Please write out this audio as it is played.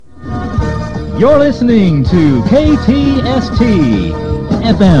You're listening to KTST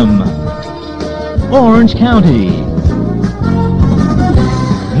FM, Orange County.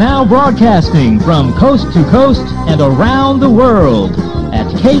 Now broadcasting from coast to coast and around the world at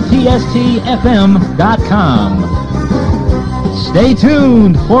KTSTFM.com. Stay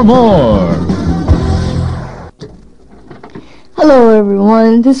tuned for more. Hello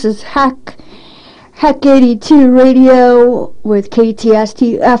everyone, this is Hack 82 Radio with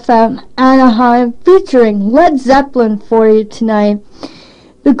KTST FM Anaheim featuring Led Zeppelin for you tonight.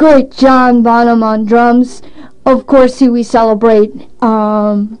 The great John Bonham on drums. Of course, who we celebrate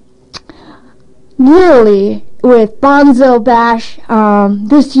yearly with Bonzo Bash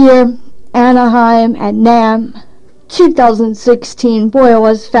this year, Anaheim at NAMM 2016. Boy, it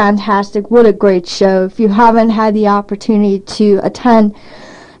was fantastic. What a great show. If you haven't had the opportunity to attend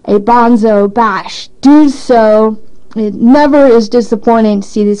a Bonzo Bash, do so. It never is disappointing to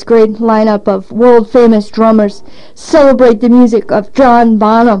see this great lineup of world-famous drummers celebrate the music of John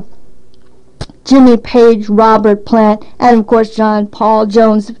Bonham, Jimmy Page, Robert Plant, and of course John Paul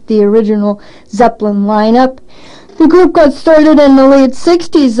Jones, the original Zeppelin lineup. The group got started in the late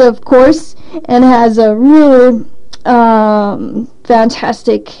 60s, of course, and has a really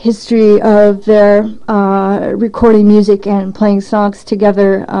fantastic history of their recording music and playing songs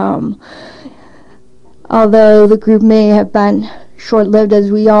together, although the group may have been short-lived,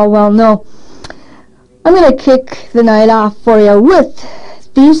 as we all well know. I'm going to kick the night off for you with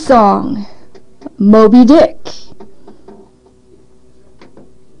the song Moby Dick.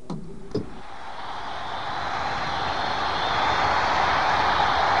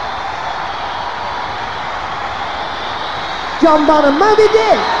 John Bonham, Moby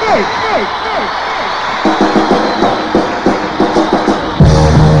Dick.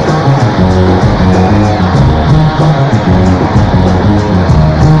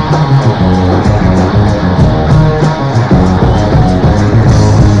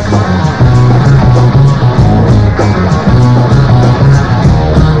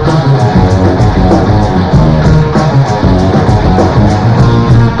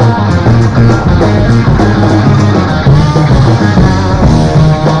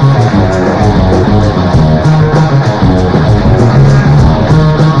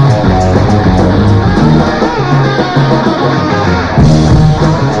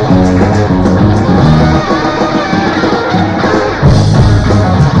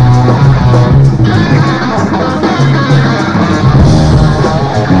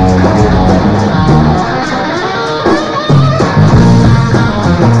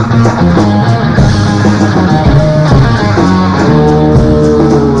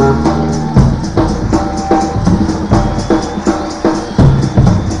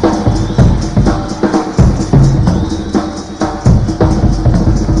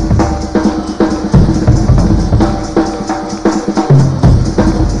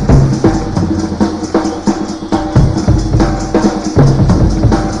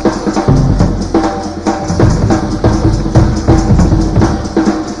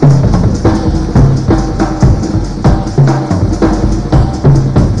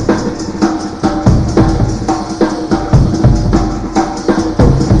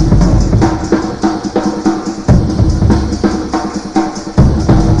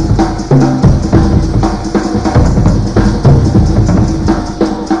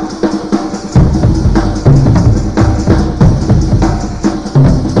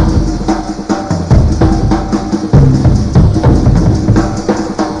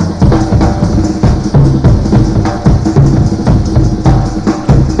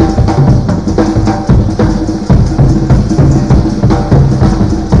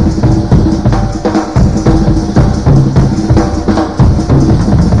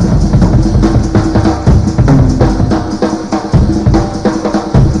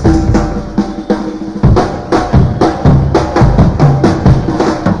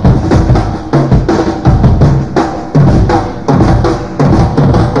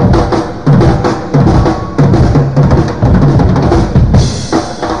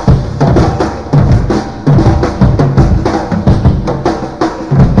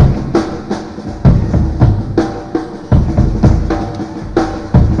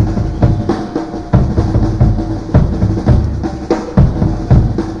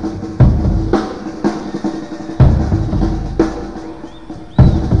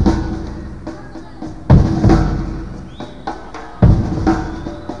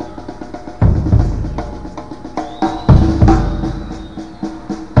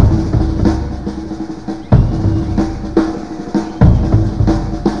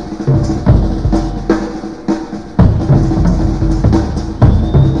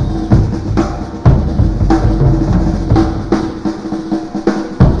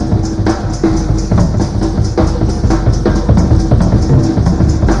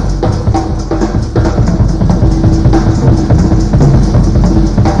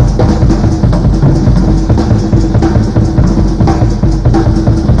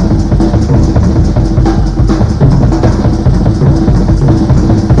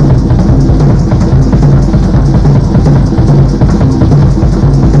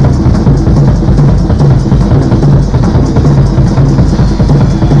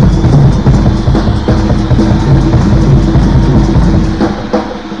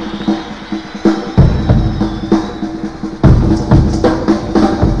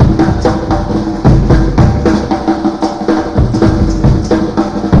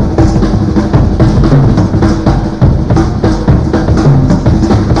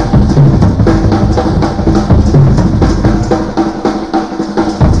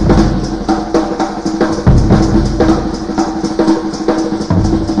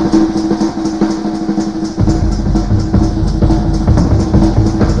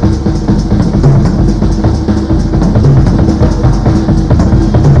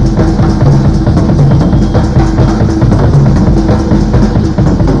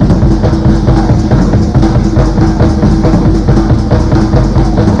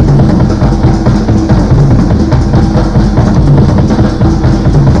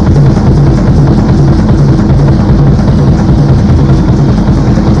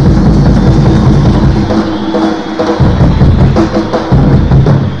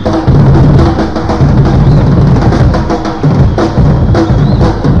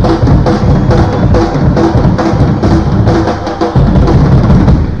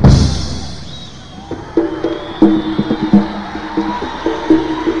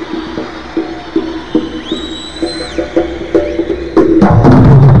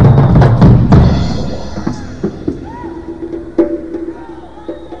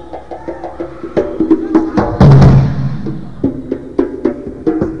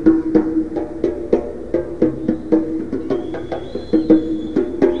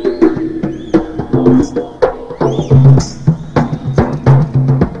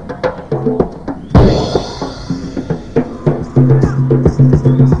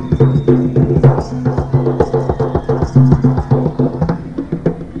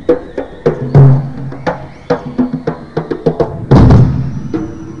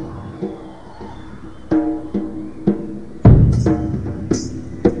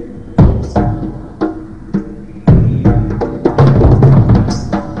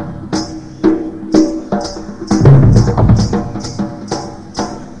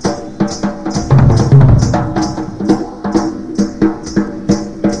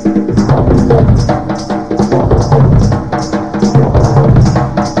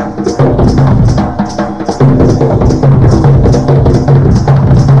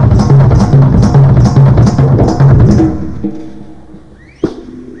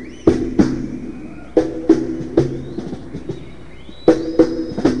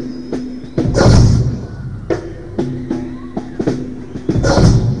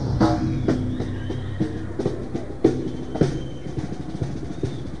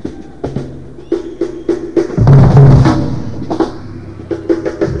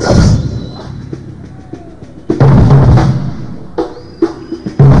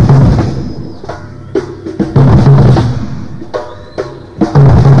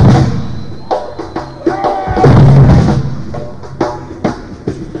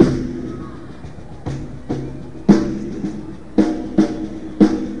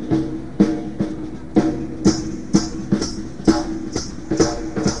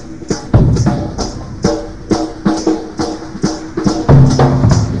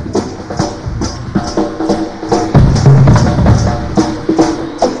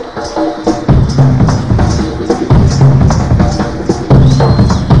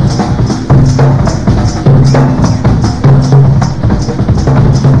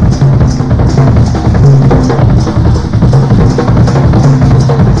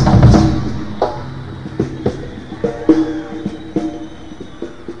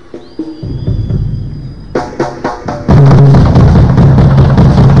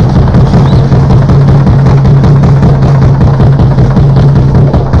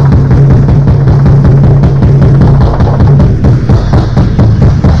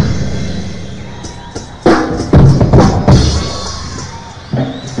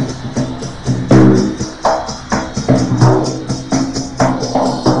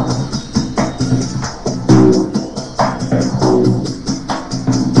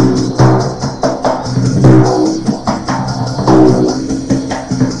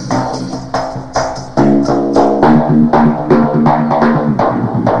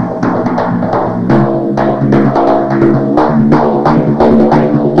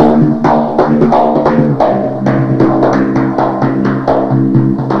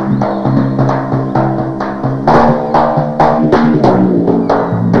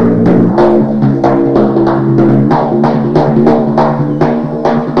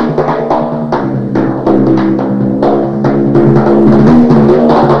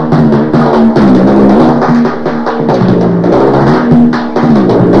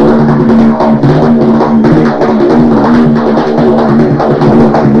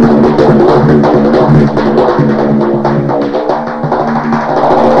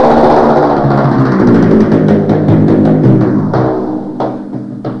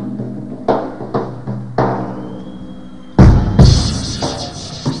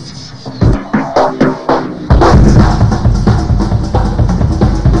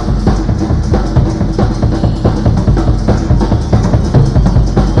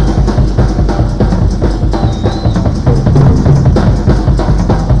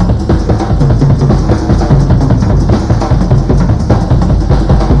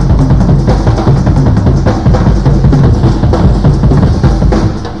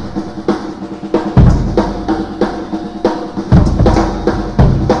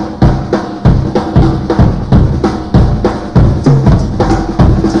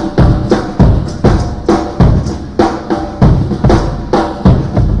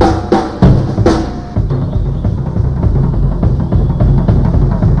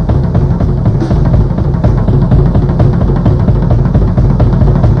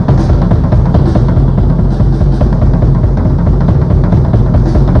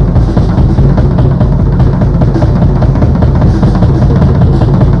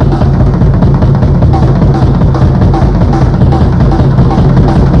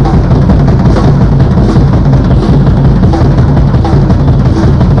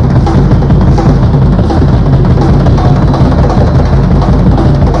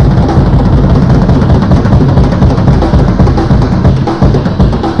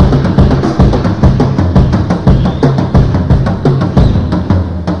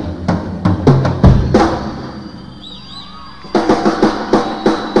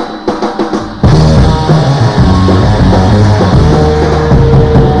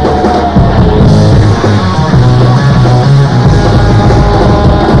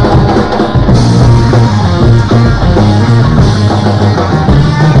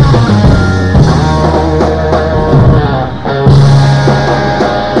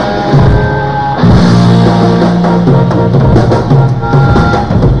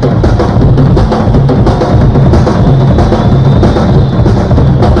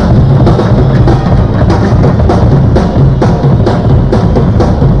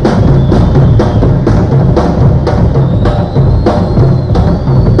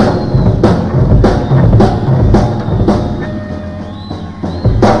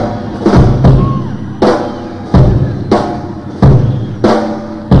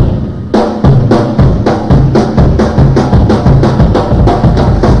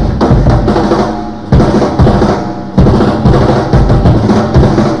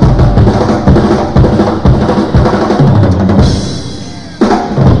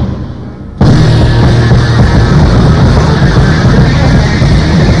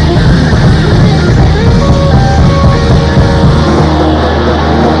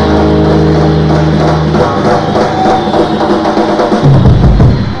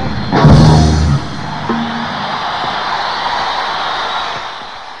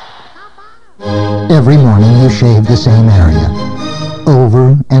 Every morning you shave the same area,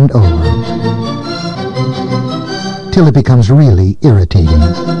 over and over, till it becomes really irritating.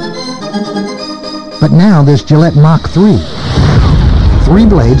 But now there's Gillette Mach 3. 3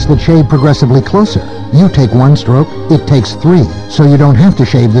 blades that shave progressively closer. You take 1 stroke, it takes 3, so you don't have to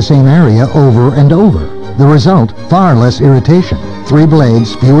shave the same area over and over. The result, far less irritation. 3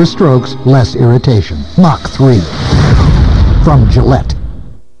 blades, fewer strokes, less irritation. Mach 3. From Gillette.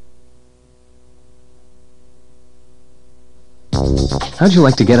 How'd you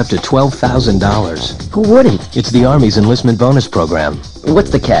like to get up to $12,000? Who wouldn't? It's the Army's enlistment bonus program. What's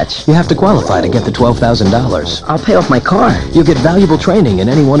the catch? You have to qualify to get the $12,000. I'll pay off my car. You'll get valuable training in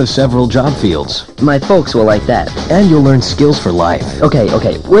any one of several job fields. My folks will like that. And you'll learn skills for life. Okay.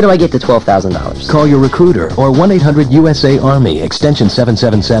 Where do I get the $12,000? Call your recruiter or 1-800-USA-ARMY, extension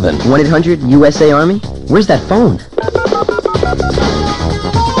 777. 1-800-USA-ARMY? Where's that phone?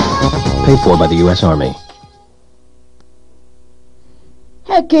 Paid for by the U.S. Army.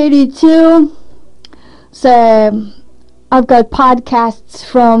 Heck 82. So, I've got podcasts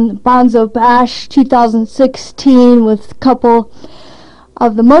from Bonzo Bash 2016 with a couple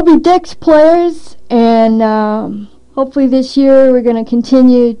of the Moby Dix players, and hopefully this year we're going to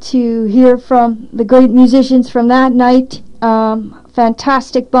continue to hear from the great musicians from that night.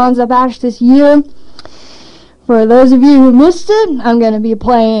 Fantastic Bonzo Bash this year. For those of you who missed it, I'm going to be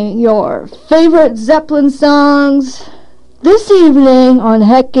playing your favorite Zeppelin songs this evening on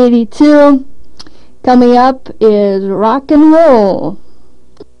Heck 82. Coming up is rock and roll.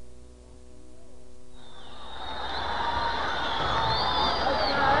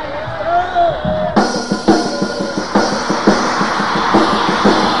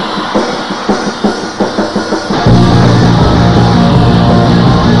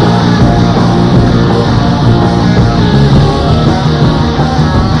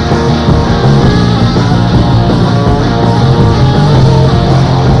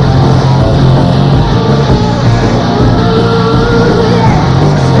 We'll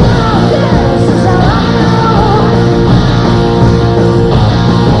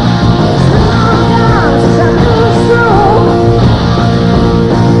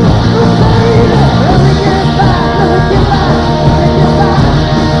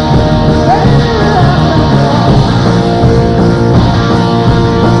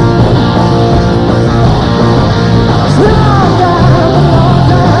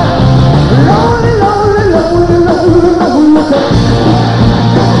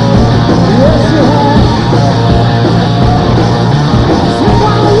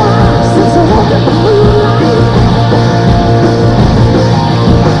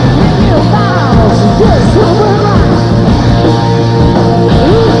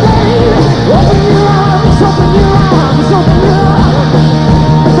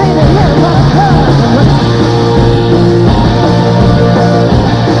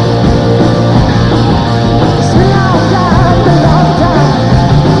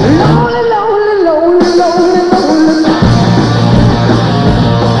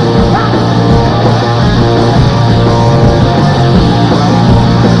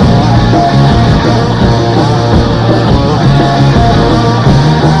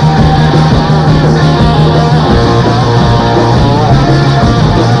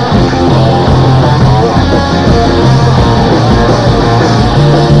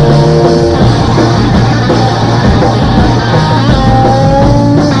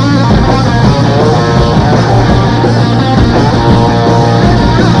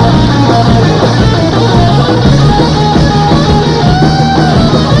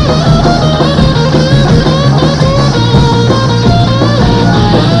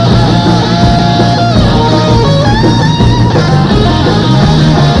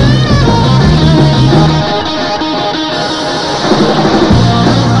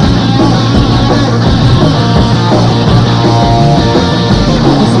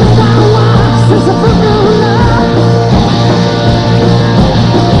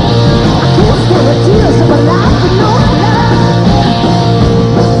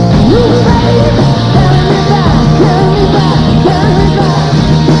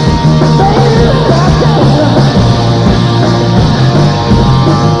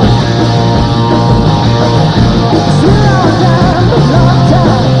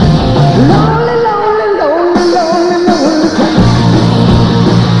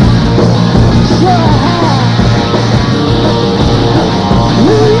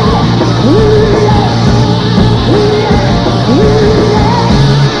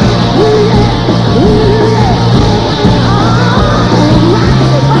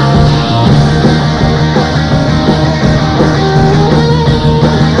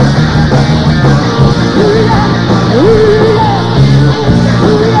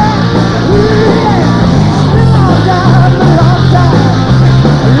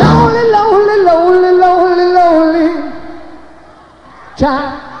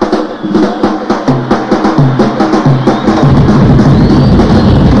time.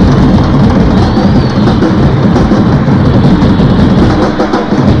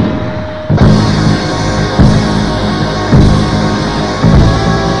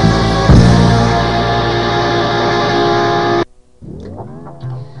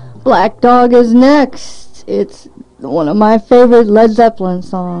 Black Dog is next. It's one of my favorite Led Zeppelin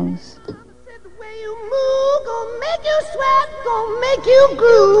songs. The way you move, gonna make you sweat, gonna make you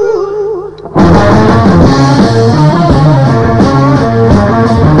groove.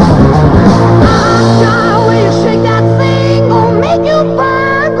 The way you shake that thing, gonna make you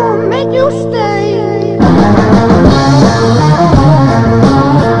burn, gonna make you stay.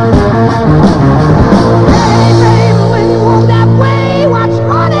 Hey, baby, when you walk that way, watch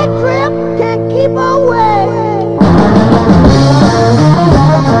honey drip, can't keep away.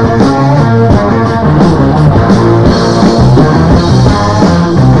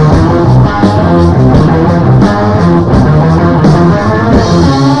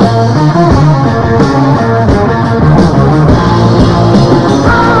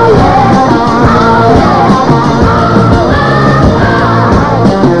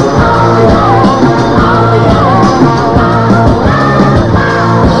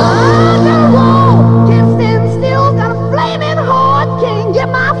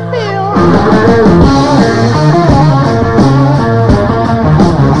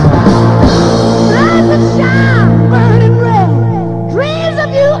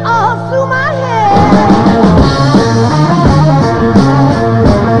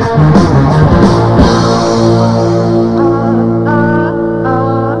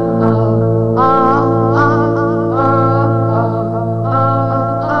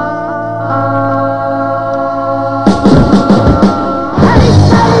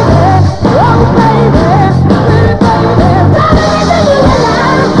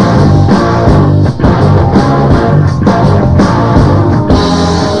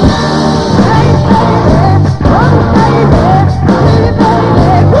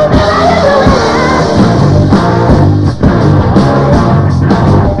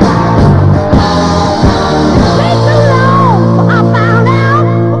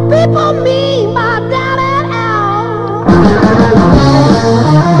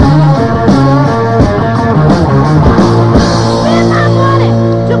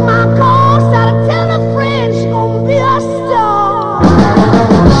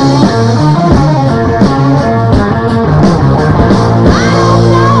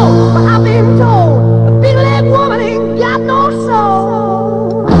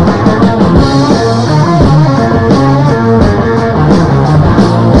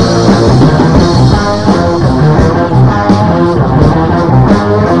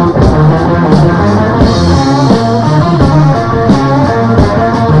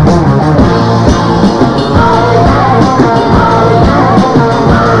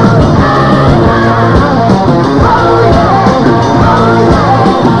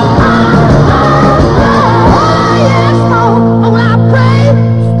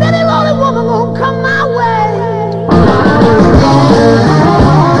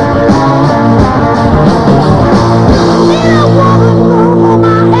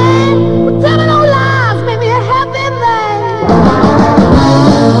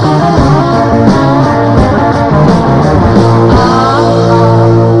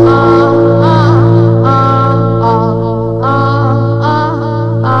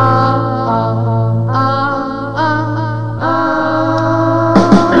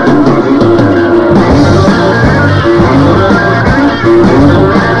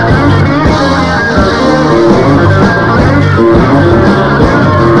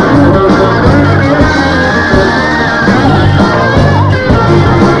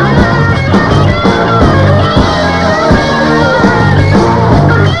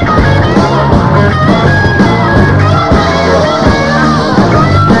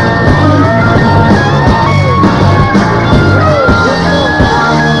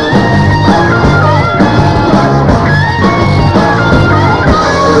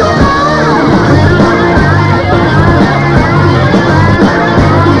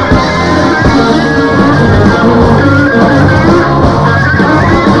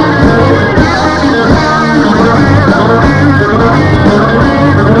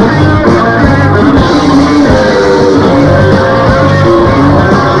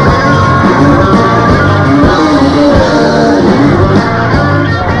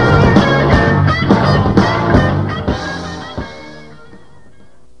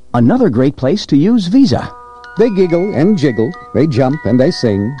 Another great place to use Visa. They giggle and jiggle, they jump and they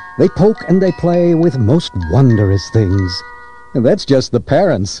sing, they poke and they play with most wondrous things. That's just the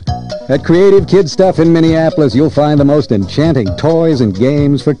parents. At Creative Kid Stuff in Minneapolis, you'll find the most enchanting toys and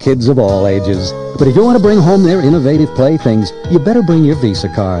games for kids of all ages. But if you want to bring home their innovative playthings, you better bring your Visa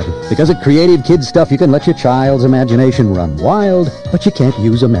card. Because at Creative Kid Stuff, you can let your child's imagination run wild, but you can't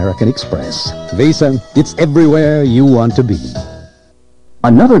use American Express. Visa, it's everywhere you want to be.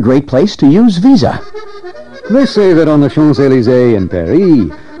 Another great place to use Visa. They say that on the Champs-Élysées in Paris,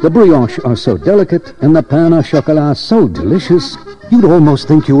 the brioches are so delicate and the pain au chocolat so delicious, you'd almost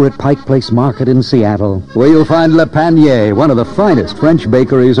think you were at Pike Place Market in Seattle, where you'll find Le Panier, one of the finest French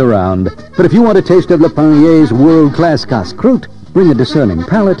bakeries around. But if you want a taste of Le Panier's world-class casse-croûte, bring a discerning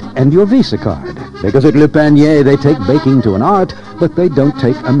palate and your Visa card. Because at Le Panier, they take baking to an art, but they don't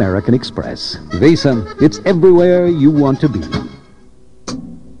take American Express. Visa, it's everywhere you want to be.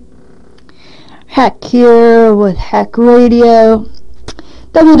 Heck here with Heck Radio.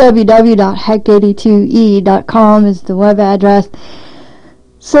 www.heck82e.com is the web address.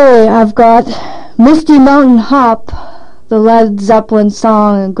 So I've got Misty Mountain Hop, the Led Zeppelin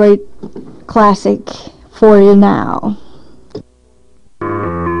song, a great classic for you now.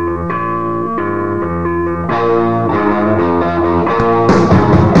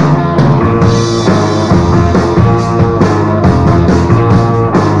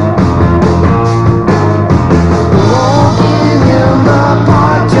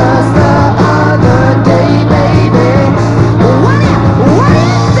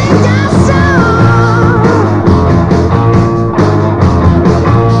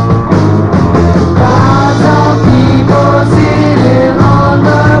 People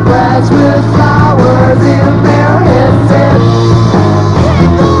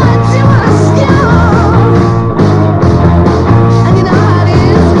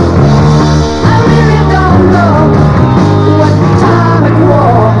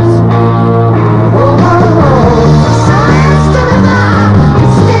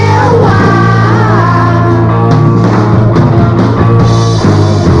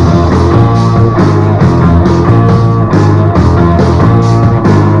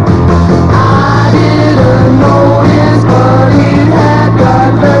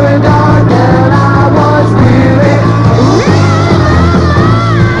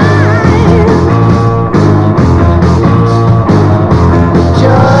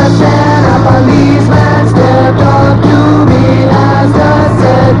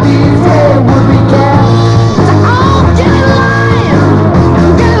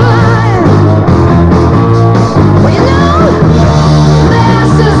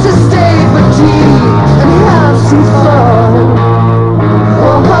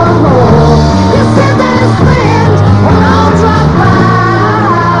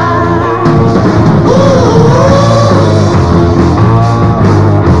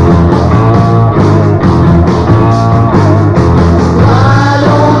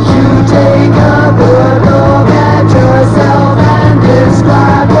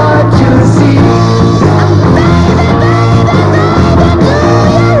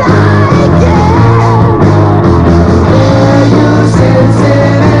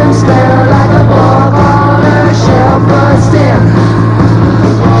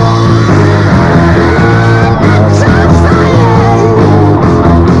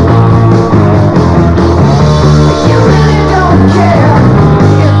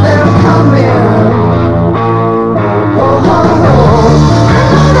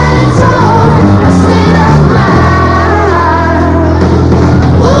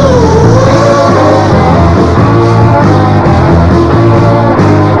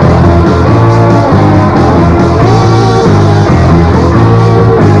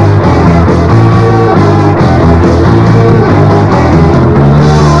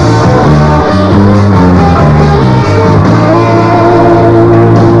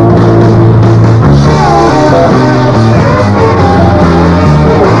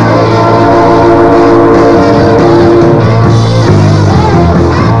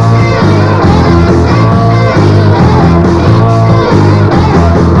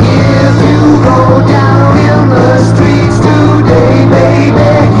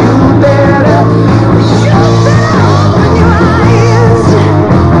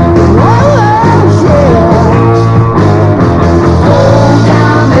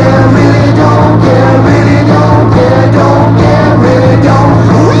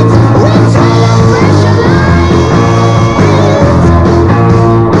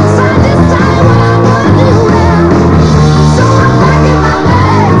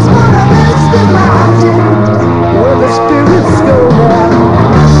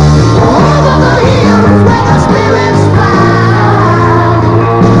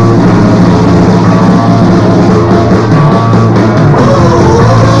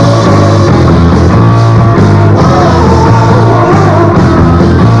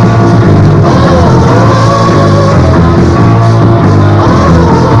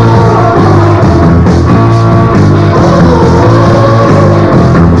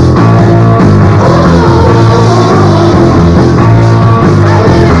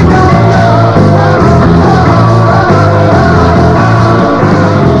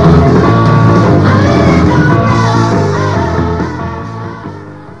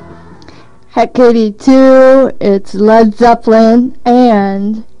Heck 82, it's Led Zeppelin,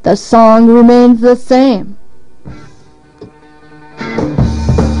 and the song remains the same.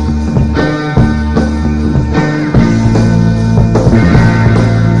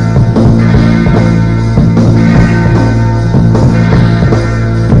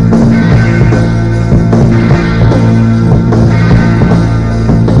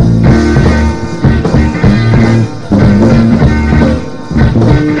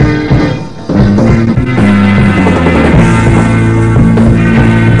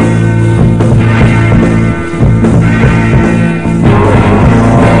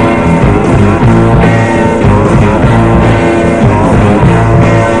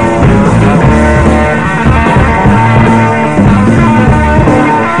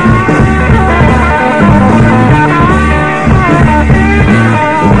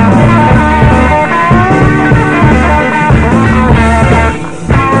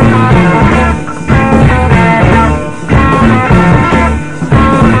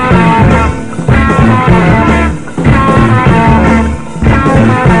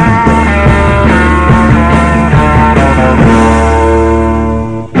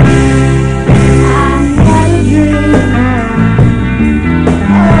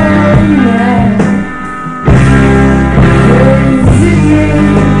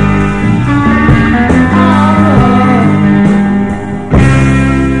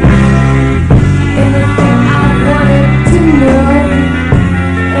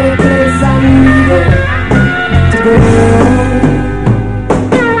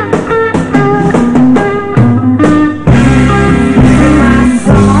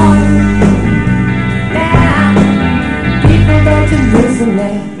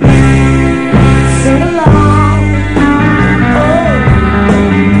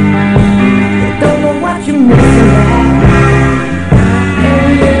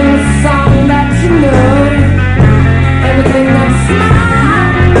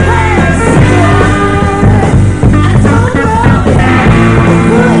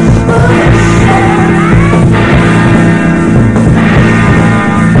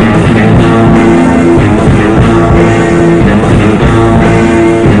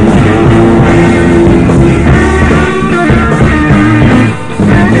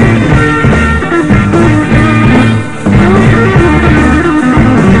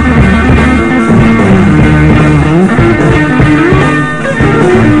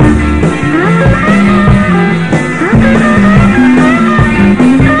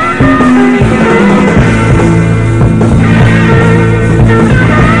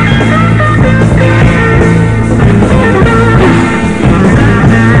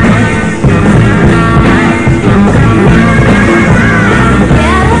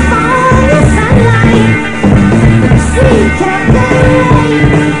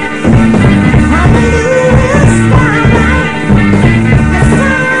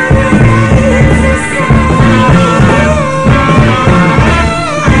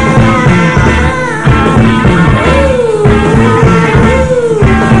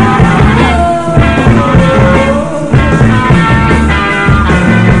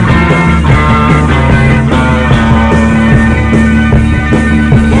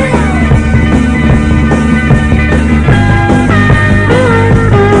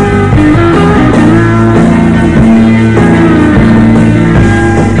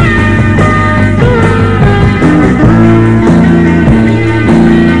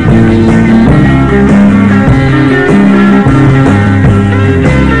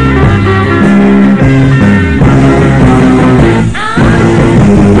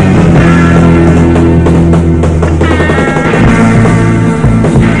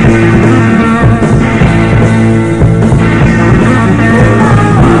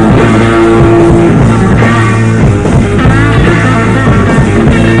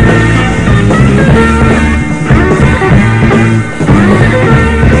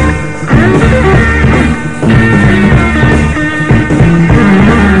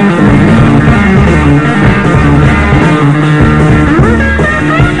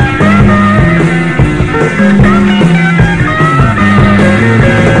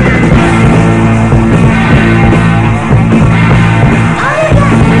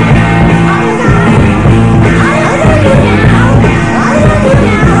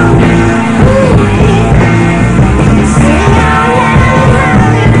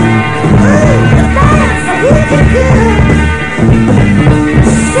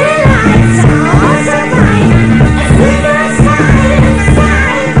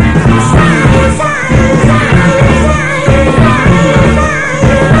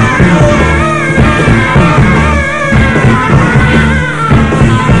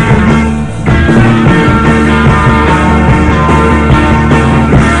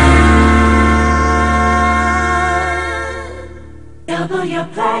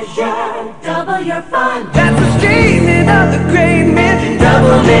 pleasure, double your fun. That's the statement of the great men.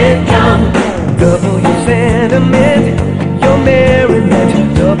 Double income. Double your sentiment, your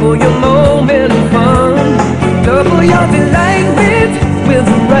merriment. Double your moment of fun. Double your delightment with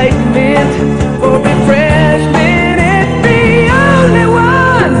the right mint. For refreshment, it's the only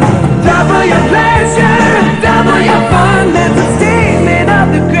one. Double your pleasure, double your fun. That's the statement of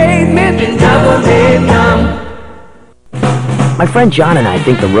the great men. Double income. My friend John and I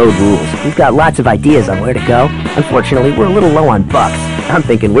think the road rules. We've got lots of ideas on where to go. Unfortunately, we're a little low on bucks. I'm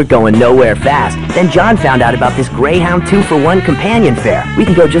thinking we're going nowhere fast. Then John found out about this Greyhound 2-for-1 companion fare. We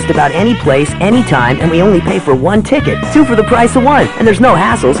can go just about any place, anytime, and we only pay for one ticket. 2 for the price of 1. And there's no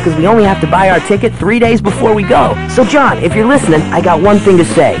hassles because we only have to buy our ticket 3 days before we go. So John, if you're listening, I got one thing to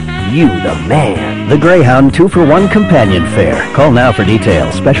say. You the man. The Greyhound 2-for-1 companion fare. Call now for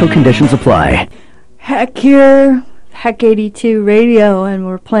details. Special conditions apply. Heck here, Heck 82 Radio, and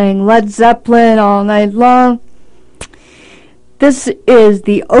we're playing Led Zeppelin all night long. This is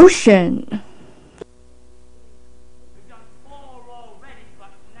The Ocean.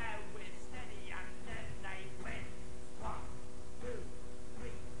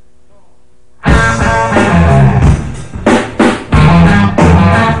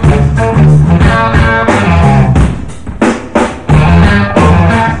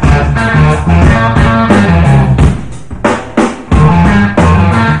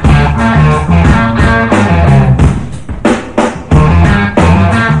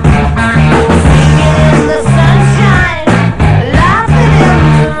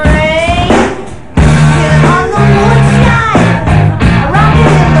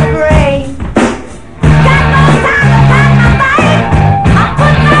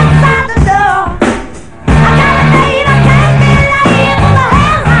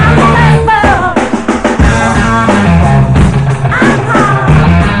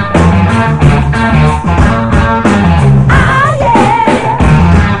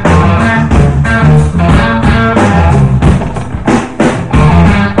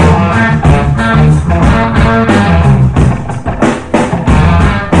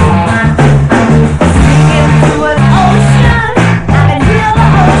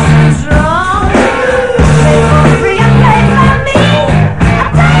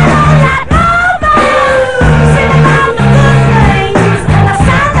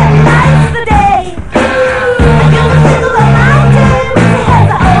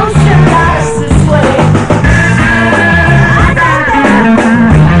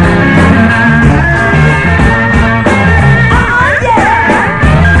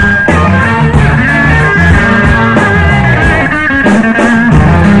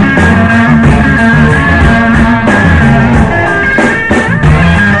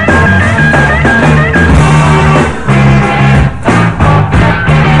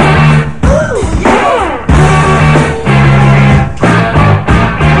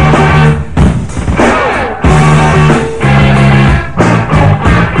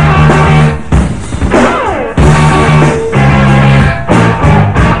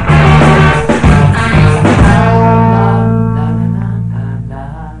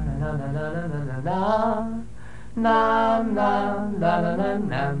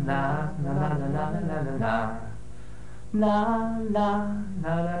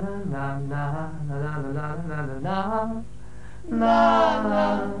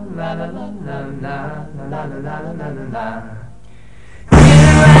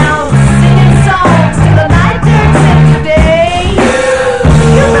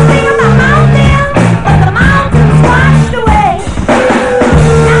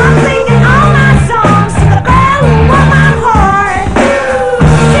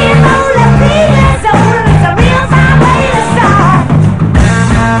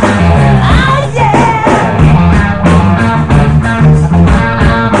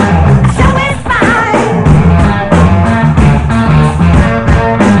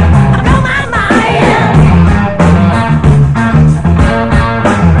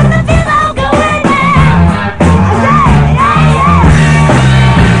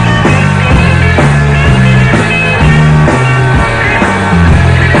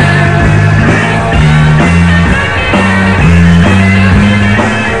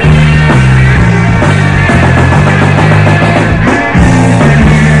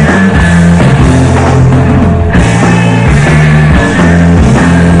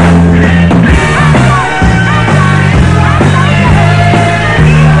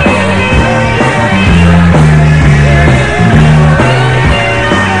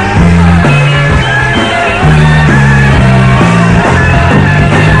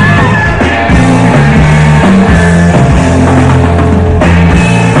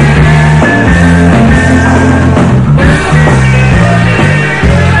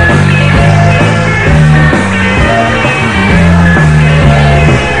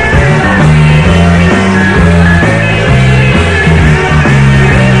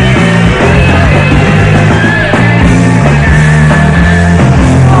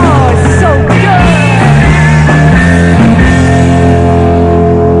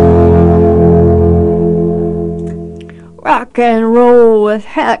 Tool with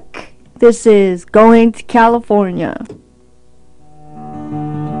Heck. This is Going to California.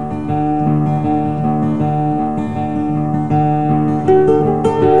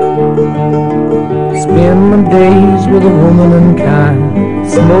 Spend my days with a woman unkind,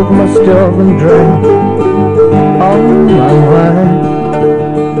 smoke my stuff and drink all my wine.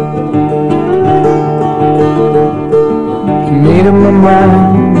 Made up my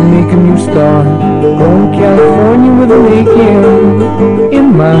mind, make a new start, going to California with an aching in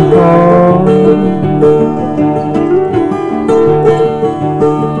my heart.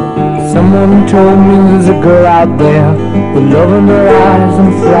 Someone told me there's a girl out there with love in her eyes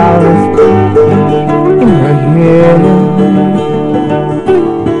and flowers in her hair.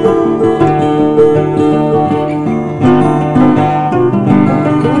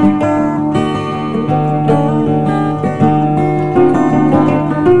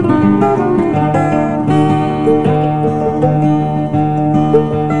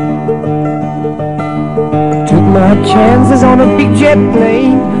 Took my chances on a big jet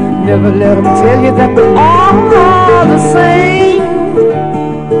plane. Never let them tell you that we're all the same.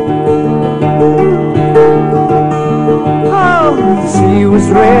 Oh, the sea was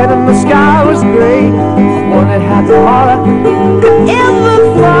red and the sky was gray. I wondered how tomorrow could ever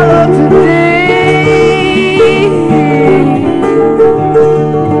follow today.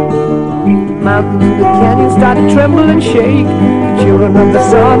 The mountains and the canyons started to tremble and shake. The children of the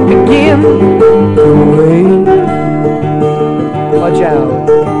sun begin to wake. Watch out.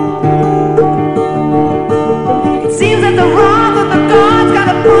 Seems that the wrath of the gods got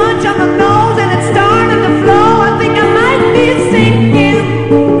a punch on the nose and it's starting to flow. I think I might be sinking.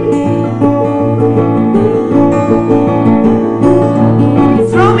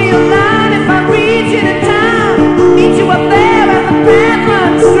 Throw me a line if I reach you in town. Meet you up there and the path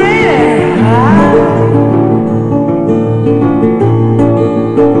runs straight out.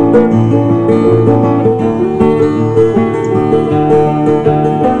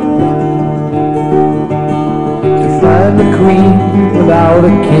 The queen without a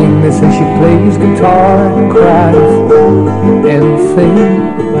king. They say she plays guitar and cries and sings.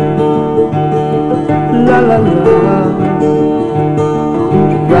 La la la.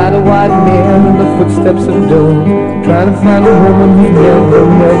 Ride a white mare in the footsteps of doom, trying to find a woman who's never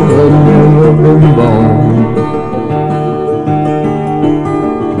been born.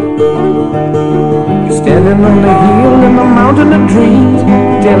 Standing on the hill in the mountain of dreams,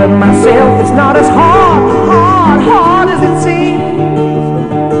 telling myself it's not as hard as it seems.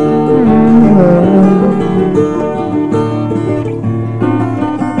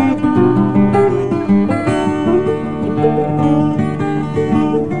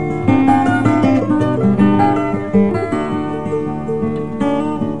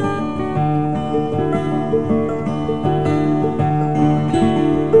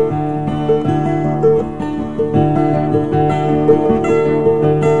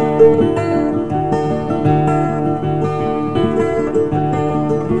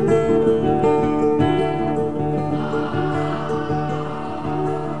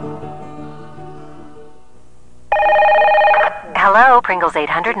 Hello, Pringles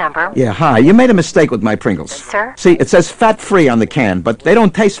 800 number. Yeah, hi. You made a mistake with my Pringles. Sir? See, it says fat-free on the can, but they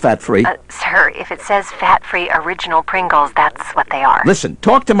don't taste fat-free. Sir, if it says fat-free original Pringles, that's what they are. Listen,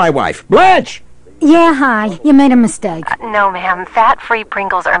 talk to my wife. Blanche! Yeah, hi. You made a mistake. No, ma'am. Fat-free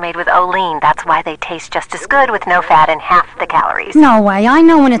Pringles are made with Olean. That's why they taste just as good with no fat and half the calories. No way. I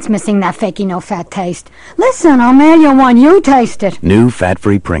know when it's missing that fakey no-fat taste. Listen, I'll mail you one. You taste it. New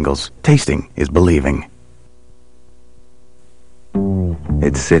fat-free Pringles. Tasting is believing.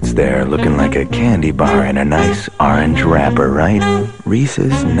 It sits there looking like a candy bar in a nice orange wrapper, right?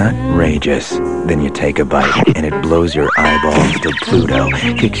 Reese's Nutrageous. Then you take a bite, and it blows your eyeballs to Pluto,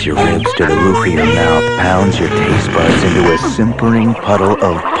 kicks your ribs to the roof of your mouth, pounds your taste buds into a simpering puddle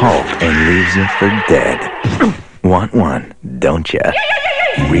of pulp, and leaves you for dead. Want one, don't ya?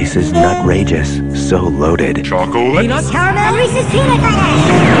 Reese's Nutrageous. So loaded. Chocolate. Peanut caramel Reese's peanut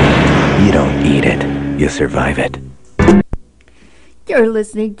butter. You don't eat it. You survive it. You're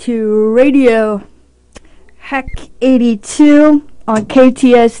listening to Radio Heck 82 on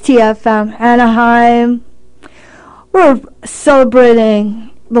KTST-FM Anaheim. We're celebrating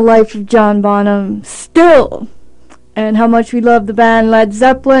the life of John Bonham still, and how much we love the band Led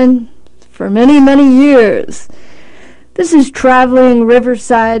Zeppelin for many, many years. This is Traveling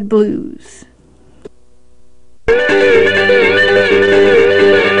Riverside Blues.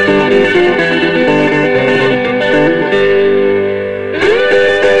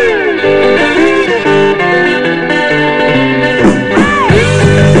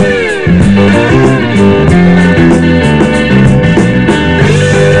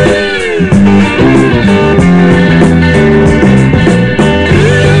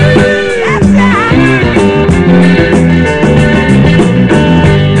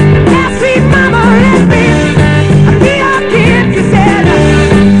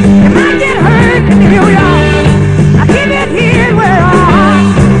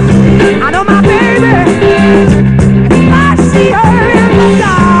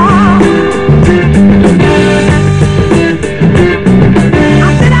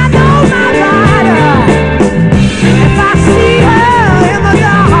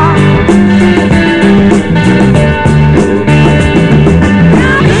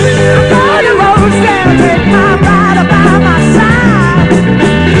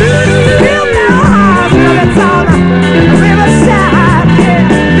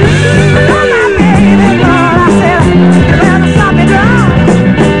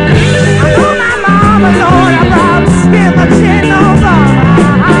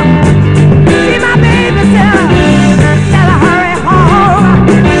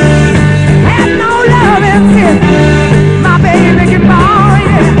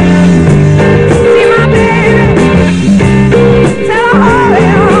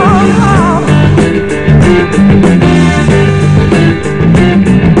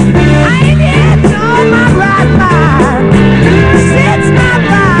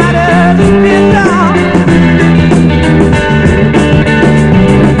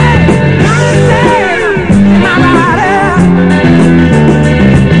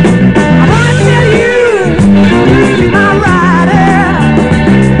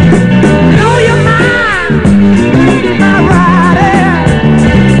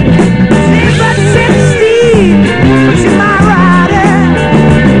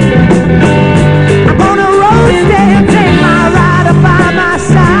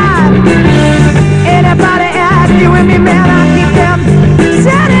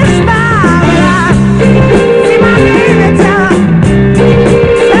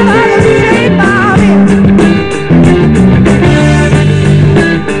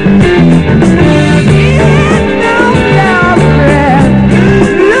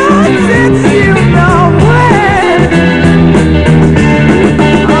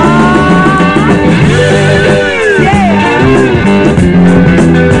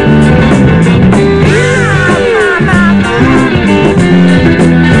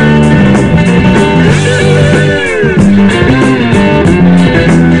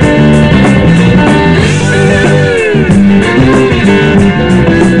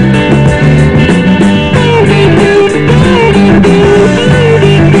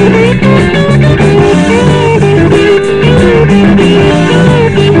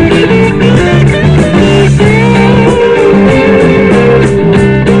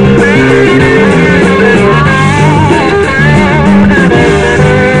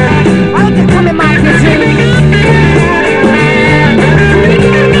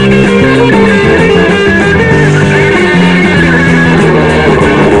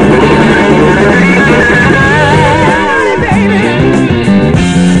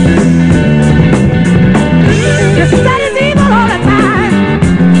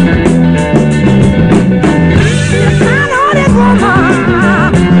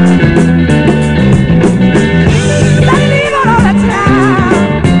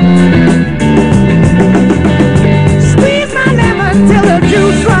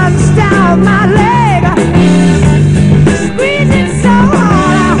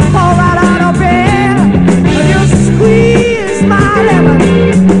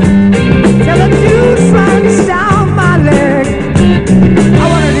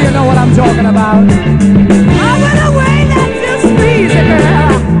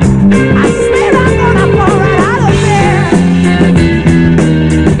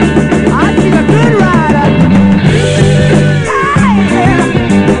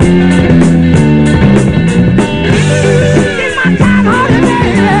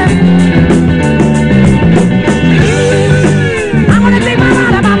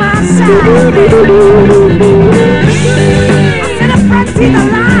 said a front teeth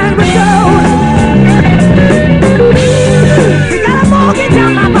aligned with gold. You got a mortgage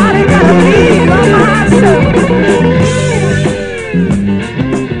on my body, got a lease on my soul.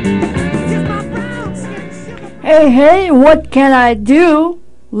 Hey, what can I do?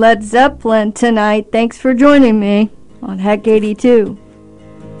 Led Zeppelin tonight. Thanks for joining me on Heck 82.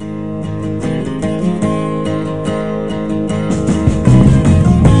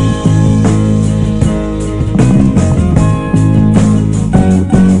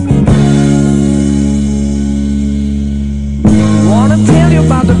 Wanna tell you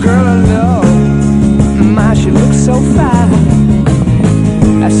about the girl I love. My, she looks so fine.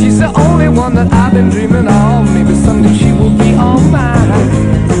 She's the only one that I've been dreaming of. Maybe someday she will be all mine.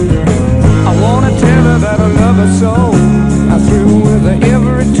 I wanna tell her that I love her so. I thrill with her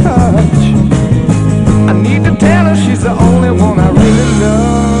every touch. I need to tell her she's the only one I really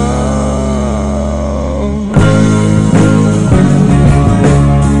love.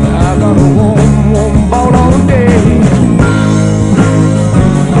 I got a warm, warm ball all day.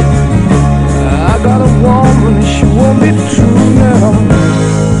 I got a woman and she won't be true now.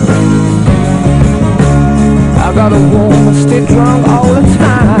 I got a woman stay drunk all the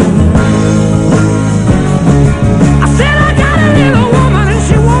time. I said I got a little woman and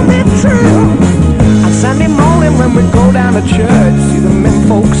she won't be true. On Sunday morning when we go down to church, see the men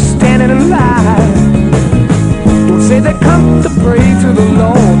folks standing in line. Don't say they come to pray to the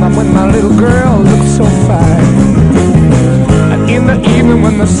Lord. I'm with my little girl, looks so fine. And in the evening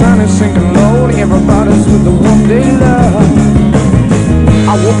when the sun is sinking low, everybody's with the one they love.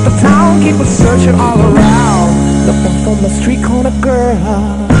 I walk the town, keep a searching all around, looking for my street corner girl.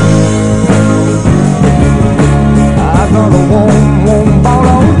 I got a warm, warm ball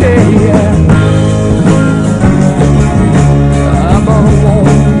all day. I got a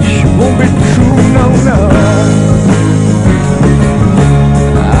woman, she won't be true, no, no.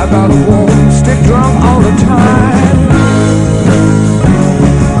 I got a woman, stay drunk all the time.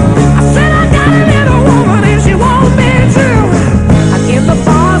 I said I got a little woman and she won't be true. And in the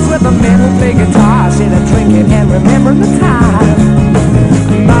bars with the men who play guitar, see the drinking and remember the time.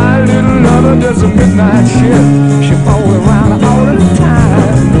 My little lover does a midnight shift. She follows around all the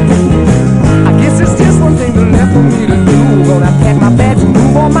time. I guess it's just one thing left for me to do. Gonna pack my bags and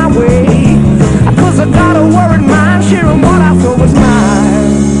move on my way. Cause I got a worried mind, sharing what I thought was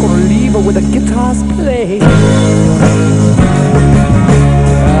mine. Gonna leave her with the guitars play.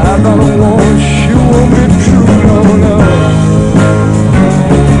 I got a woman, she won't be true, no, no.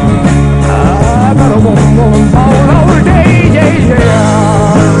 I got a woman all day, yeah,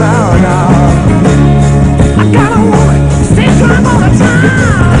 yeah. Now, now. I got a woman, stay drunk all the time.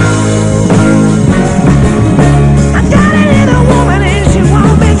 I got a little woman and she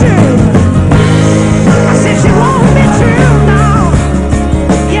won't be true. I said she won't be true, no.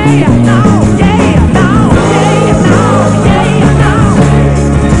 Yeah, no, yeah, no, yeah, no, yeah, no.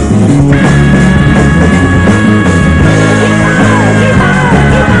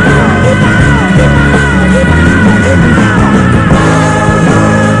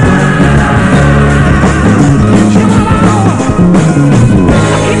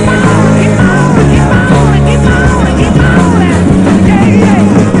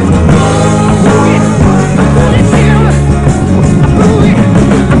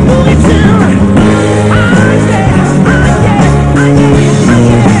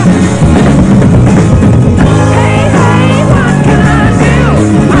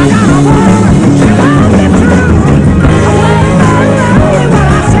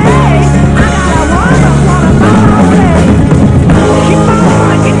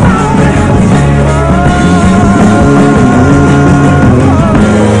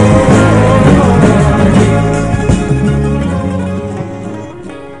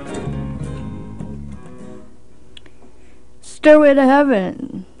 Stairway to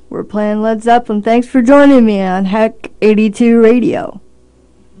Heaven. We're playing Led Zeppelin. Thanks for joining me on Heck 82 Radio.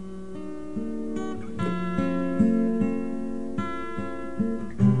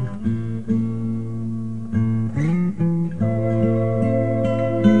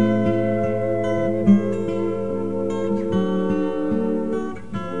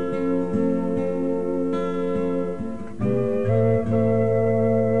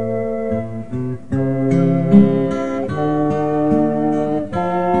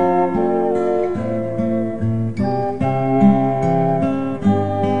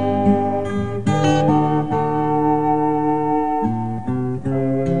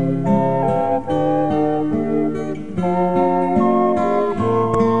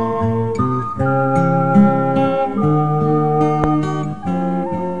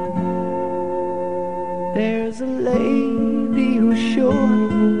 There's a lady who's sure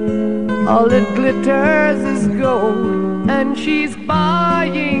all that glitters is gold, and she's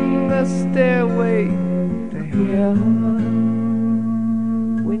buying a stairway to heaven.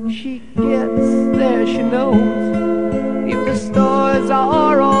 When she gets there, she knows if the stores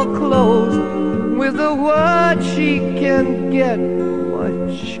are all closed, with a word she can get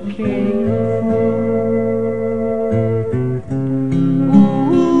what she came for.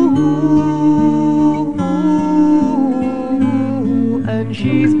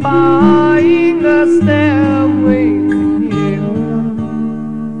 She's buying a stairway here.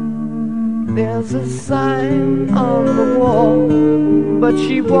 There's a sign on the wall, but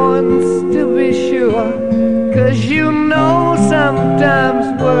she wants to be sure, 'cause you know sometimes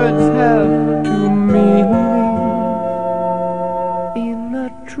words have two meanings. In a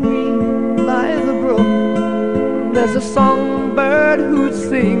tree by the brook, there's a songbird who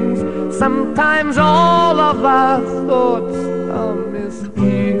sings. Sometimes all of our thoughts are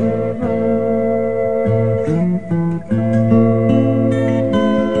misgiven.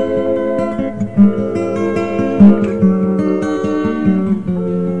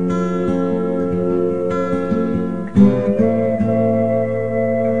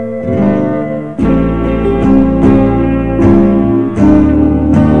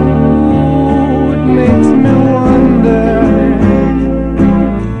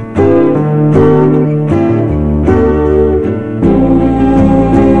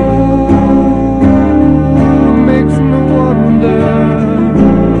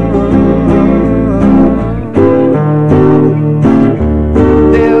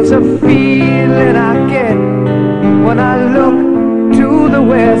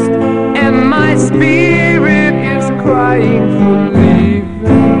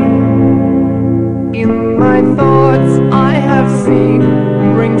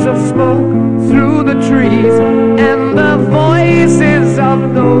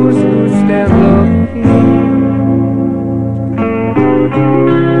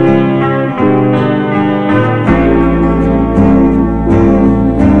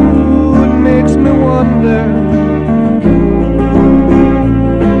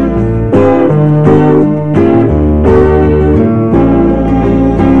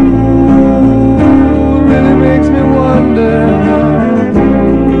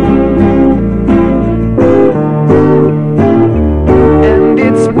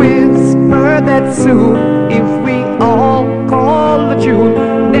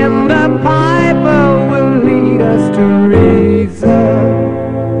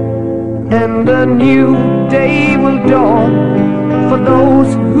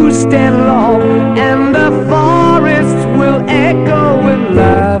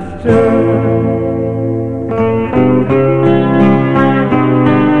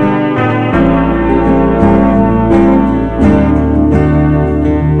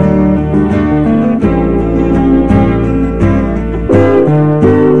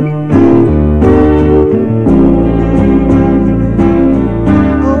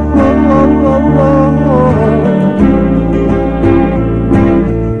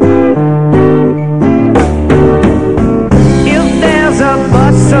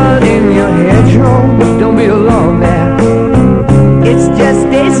 Don't be alone there. It's just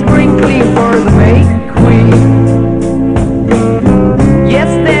a spring